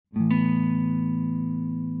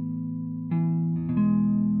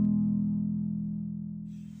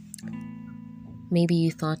Maybe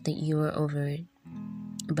you thought that you were over it,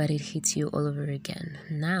 but it hits you all over again.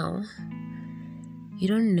 Now, you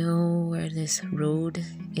don't know where this road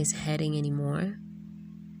is heading anymore.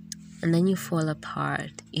 And then you fall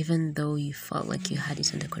apart, even though you felt like you had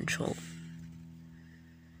it under control.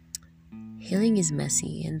 Healing is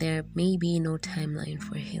messy, and there may be no timeline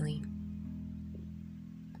for healing.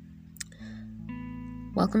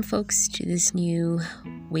 Welcome, folks, to this new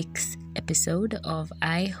week's episode of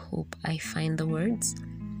I Hope I Find the Words.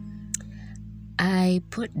 I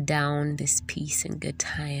put down this piece in good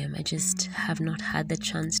time. I just have not had the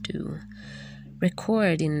chance to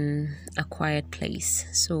record in a quiet place.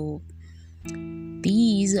 So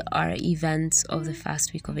these are events of the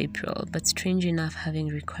first week of April, but strange enough,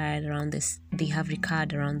 they have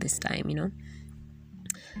recurred around this time,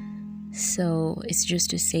 So it's just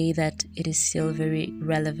to say that it is still very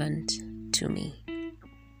relevant to me.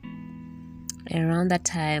 Around that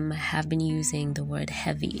time, I have been using the word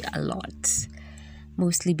heavy a lot,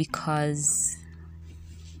 mostly because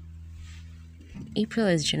April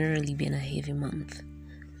has generally been a heavy month.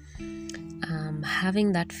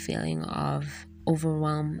 Having that feeling of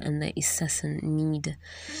overwhelm and the incessant need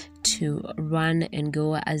to run and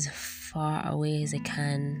go as far away as I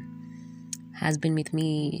can has been with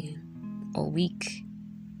me all week.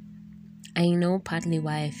 I know partly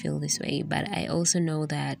why I feel this way, but I also know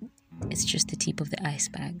that it's just the tip of the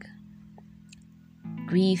iceberg.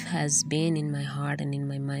 Grief has been in my heart and in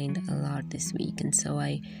my mind a lot this week, and so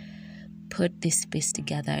I put this piece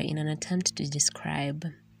together in an attempt to describe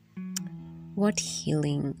what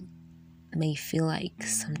healing may feel like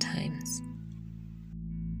sometimes.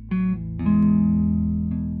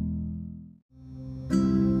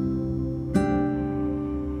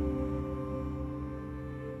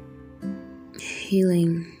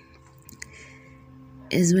 Healing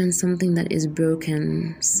is when something that is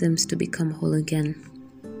broken seems to become whole again,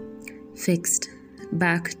 fixed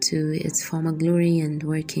back to its former glory and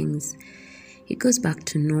workings. It goes back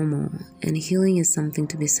to normal, and healing is something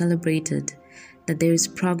to be celebrated, that there is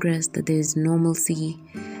progress, that there is normalcy,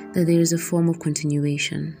 that there is a form of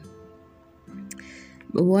continuation.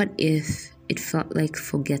 But what if it felt like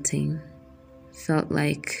forgetting, felt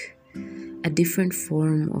like a different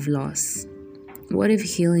form of loss? What if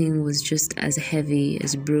healing was just as heavy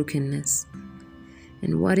as brokenness?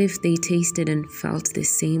 And what if they tasted and felt the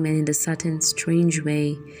same, and in a certain strange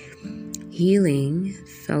way, healing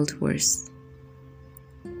felt worse?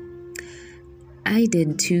 I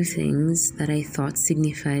did two things that I thought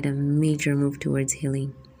signified a major move towards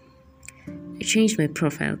healing. I changed my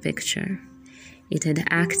profile picture. It had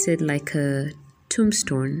acted like a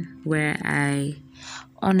tombstone where I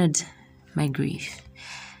honored my grief.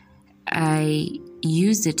 I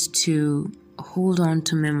used it to hold on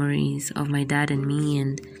to memories of my dad and me,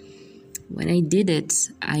 and when I did it,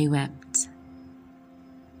 I wept.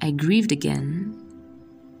 I grieved again.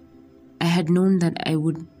 I had known that I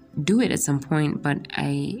would do it at some point, but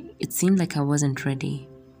it seemed like I wasn't ready.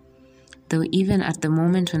 Though even at the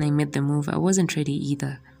moment when I made the move, I wasn't ready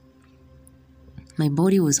either. My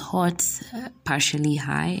body was hot, partially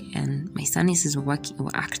high, and my sinuses were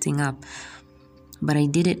acting up. But I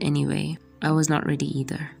did it anyway. I was not ready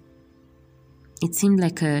either. It seemed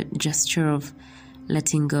like a gesture of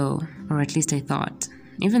letting go, or at least I thought,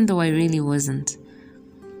 even though I really wasn't.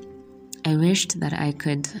 I wished that I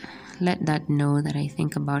could let that know that I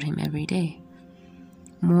think about him every day,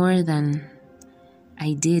 more than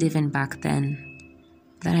I did even back then,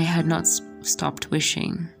 that I had not stopped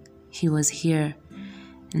wishing he was here,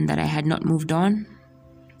 and that I had not moved on,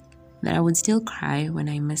 that I would still cry when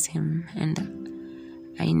I miss him. And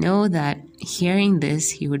I know that hearing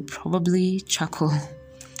this, he would probably chuckle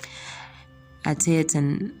at it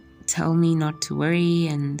and tell me not to worry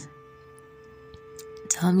and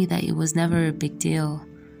tell me that it was never a big deal,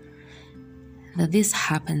 that this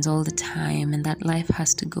happens all the time and that life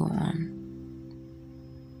has to go on.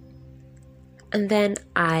 And then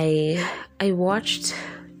I watched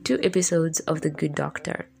 2 episodes of The Good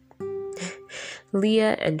Doctor.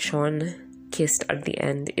 Leah and Sean kissed at the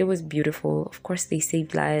end. It was beautiful. Of course, they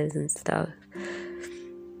saved lives and stuff.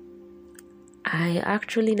 I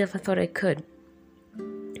actually never thought I could,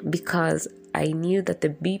 because I knew that the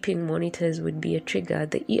beeping monitors would be a trigger.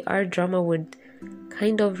 The ER drama would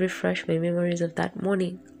kind of refresh my memories of that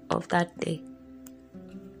morning, of that day.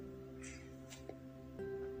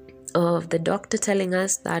 Of the doctor telling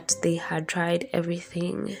us that they had tried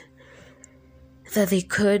everything that they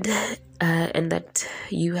could, and that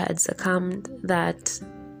you had succumbed, that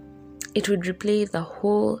it would replay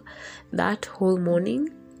that whole morning,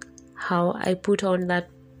 how I put on that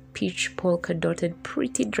peach polka dotted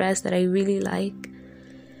pretty dress that I really like.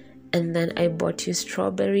 And then I bought you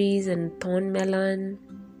strawberries and thorn melon.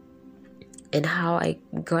 And how I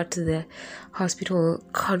got to the hospital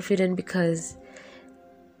confident because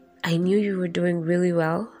I knew you were doing really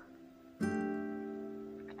well.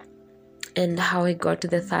 And how I got to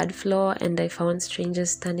the 3rd floor and I found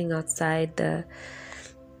strangers standing outside the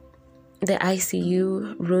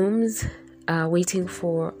ICU rooms waiting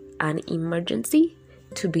for an emergency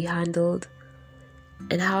to be handled.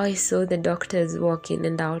 And how I saw the doctors walk in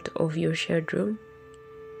and out of your shared room.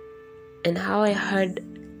 And how I heard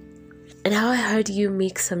you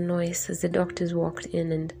make some noise as the doctors walked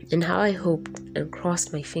in, and how I hoped and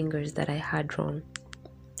crossed my fingers that I had wrong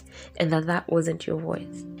and that wasn't your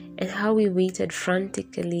voice. And how we waited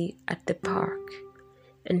frantically at the park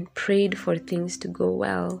and prayed for things to go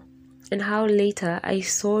well. And how later I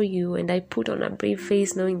saw you and I put on a brave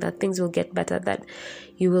face knowing that things will get better, that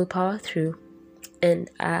you will power through. And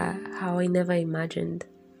how I never imagined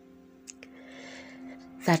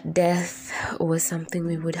that death was something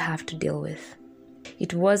we would have to deal with.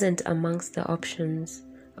 It wasn't amongst the options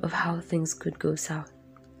of how things could go south,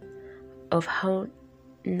 of how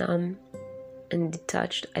numb and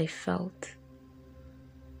detached I felt.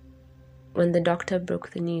 When the doctor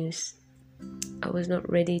broke the news, I was not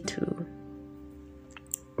ready to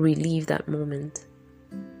relive that moment.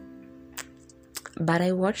 But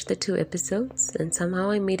I watched the 2 episodes and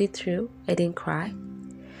somehow I made it through. I didn't cry.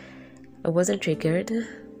 I wasn't triggered.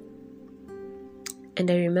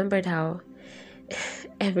 And I remembered how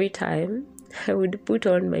every time I would put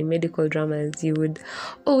on my medical dramas, you would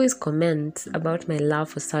always comment about my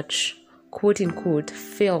love for such quote-unquote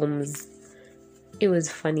films. It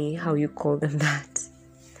was funny how you call them that.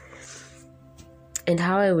 And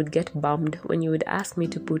how I would get bummed when you would ask me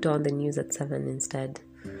to put on the news at 7 instead.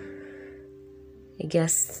 I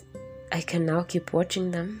guess I can now keep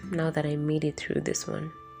watching them now that I made it through this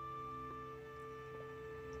one.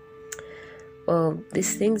 Well,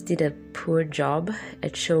 these things did a poor job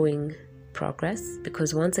at showing progress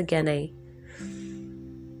because once again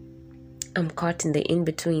I'm caught in the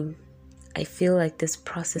in-between. I feel like this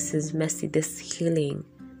process is messy, this healing.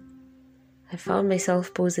 I found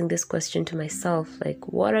myself posing this question to myself, like,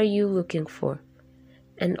 what are you looking for?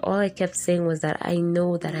 And all I kept saying was that I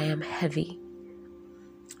know that I am heavy.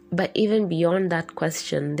 But even beyond that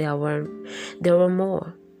question, there were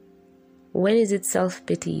more. When is it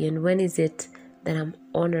self-pity and when is it that I'm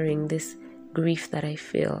honoring this grief that I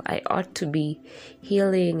feel? I ought to be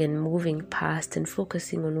healing and moving past and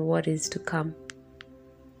focusing on what is to come.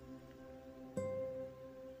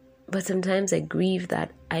 But sometimes I grieve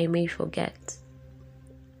that I may forget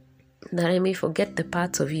the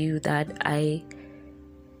parts of you that I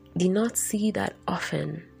did not see that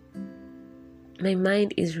often. My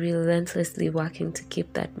mind is relentlessly working to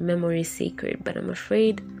keep that memory sacred, but I'm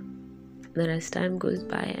afraid that as time goes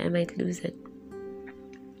by, I might lose it.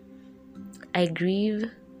 I grieve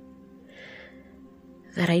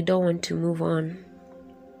that I don't want to move on,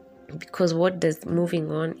 because what does moving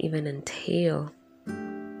on even entail?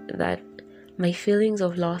 That my feelings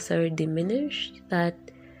of loss are diminished, that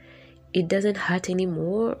it doesn't hurt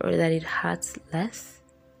anymore, or that it hurts less.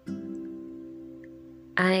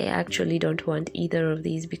 I actually don't want either of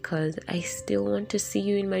these because I still want to see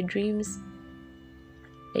you in my dreams.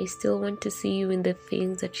 I still want to see you in the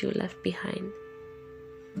things that you left behind.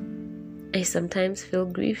 I sometimes feel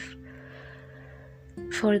grief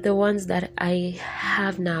for the ones that I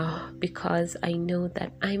have now because I know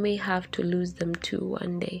that I may have to lose them too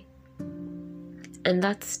one day. And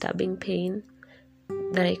that stabbing pain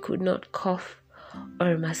that I could not cough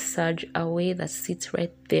or massage away that sits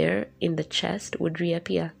right there in the chest would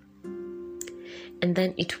reappear. And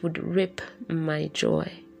then it would rip my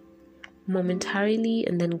joy momentarily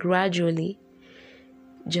and then gradually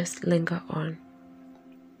just linger on.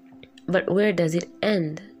 But where does it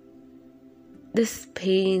end? This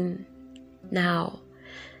pain now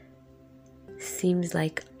seems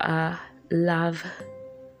like a love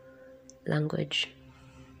language.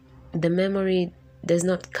 The memory does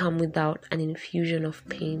not come without an infusion of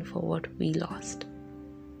pain for what we lost.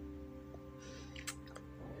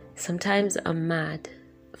 Sometimes I'm mad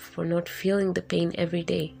for not feeling the pain every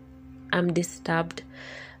day. I'm disturbed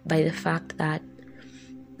by the fact that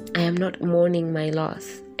I am not mourning my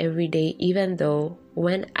loss every day, even though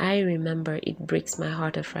when I remember, it breaks my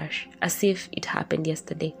heart afresh, as if it happened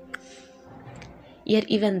yesterday. Yet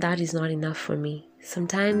even that is not enough for me.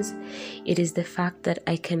 Sometimes it is the fact that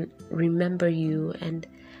I can remember you and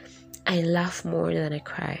I laugh more than I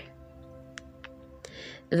cry.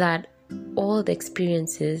 That all the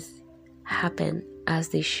experiences happen as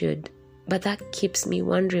they should. But that keeps me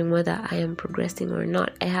wondering whether I am progressing or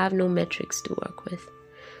not. I have no metrics to work with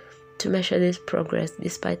to measure this progress,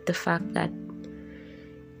 despite the fact that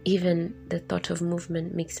even the thought of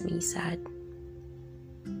movement makes me sad.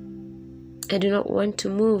 I do not want to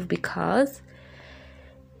move because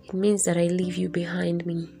it means that I leave you behind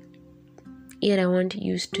me. Yet I want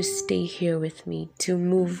you to stay here with me, to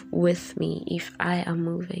move with me if I am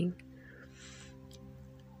moving.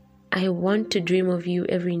 I want to dream of you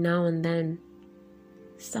every now and then,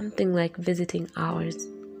 something like visiting hours.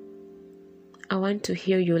 I want to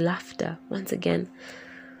hear your laughter once again.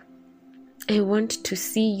 I want to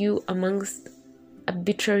see you amongst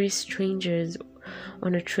arbitrary strangers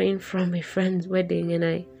on a train from a friend's wedding, and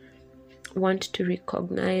I want to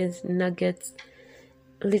recognize nuggets,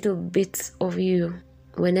 little bits of you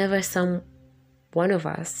whenever one of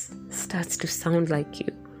us starts to sound like you.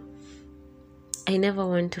 I never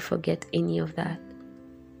want to forget any of that,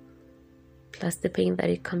 plus the pain that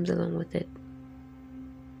it comes along with it.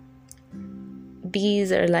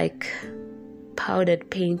 Bees are like powdered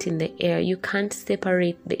paint in the air. You can't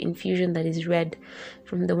separate the infusion that is red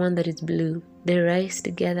from the one that is blue. They rise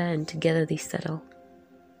together and together they settle.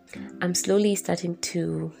 I'm slowly starting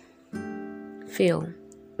to feel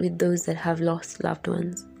with those that have lost loved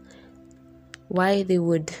ones why they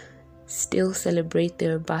would still celebrate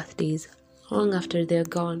their birthdays long after they're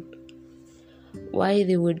gone. Why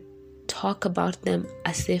they would talk about them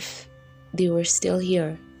as if they were still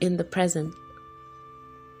here in the present.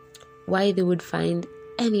 Why they would find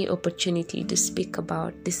any opportunity to speak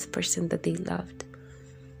about this person that they loved,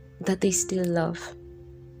 that they still love.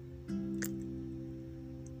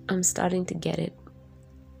 I'm starting to get it.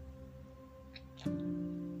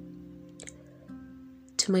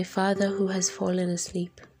 To my father who has fallen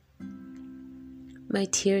asleep, my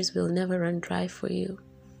tears will never run dry for you.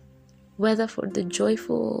 Whether for the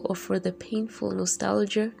joyful or for the painful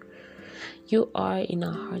nostalgia, you are in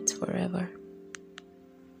our hearts forever.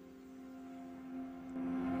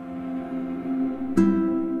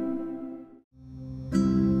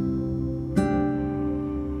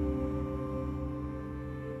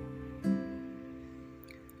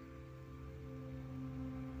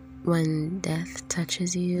 When death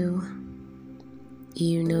touches you,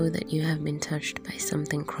 you know that you have been touched by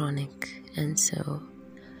something chronic, and so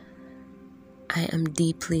I am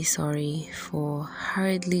deeply sorry for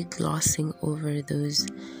hurriedly glossing over those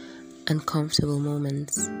uncomfortable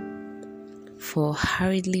moments, for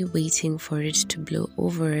hurriedly waiting for it to blow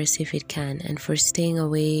over as if it can, and for staying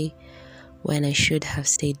away when I should have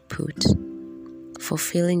stayed put, for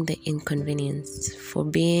feeling the inconvenience, for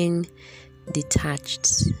being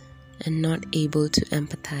detached and not able to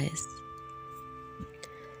empathize.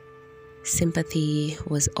 Sympathy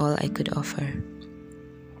was all I could offer.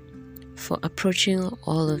 For approaching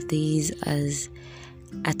all of these as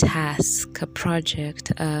a task, a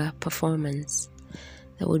project, a performance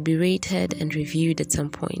that would be rated and reviewed at some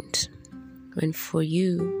point, when for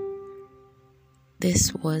you,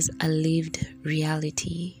 this was a lived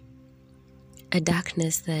reality, a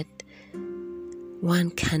darkness that one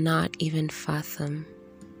cannot even fathom,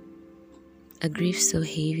 a grief so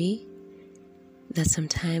heavy that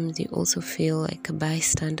sometimes you also feel like a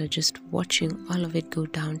bystander just watching all of it go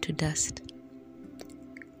down to dust.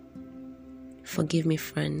 Forgive me,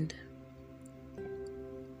 friend.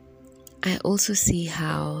 I also see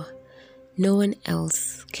how no one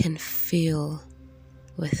else can feel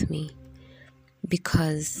with me,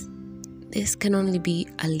 because this can only be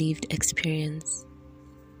a lived experience.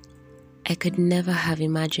 I could never have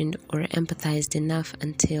imagined or empathized enough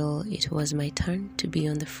until it was my turn to be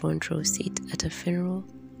on the front row seat at a funeral.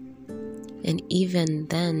 And even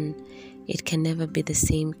then, it can never be the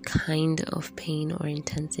same kind of pain or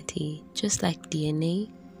intensity. Just like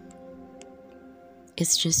DNA,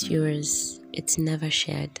 it's just yours. It's never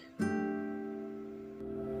shared.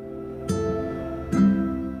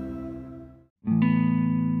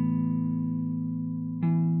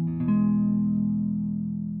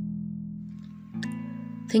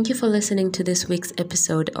 Thank you for listening to this week's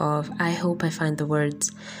episode of I Hope I Find the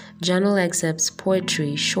Words. Journal excerpts,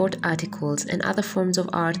 poetry, short articles, and other forms of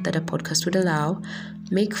art that a podcast would allow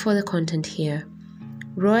make for the content here.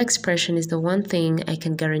 Raw expression is the one thing I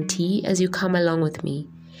can guarantee as you come along with me.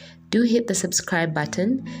 Do hit the subscribe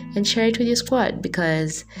button and share it with your squad,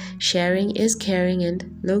 because sharing is caring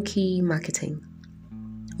and low-key marketing.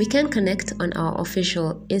 We can connect on our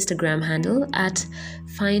official Instagram handle at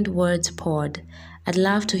FindWordsPod. I'd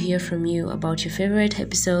love to hear from you about your favorite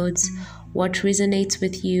episodes, what resonates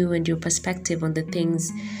with you, and your perspective on the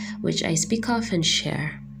things which I speak of and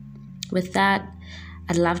share. With that,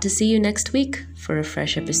 I'd love to see you next week for a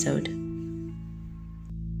fresh episode.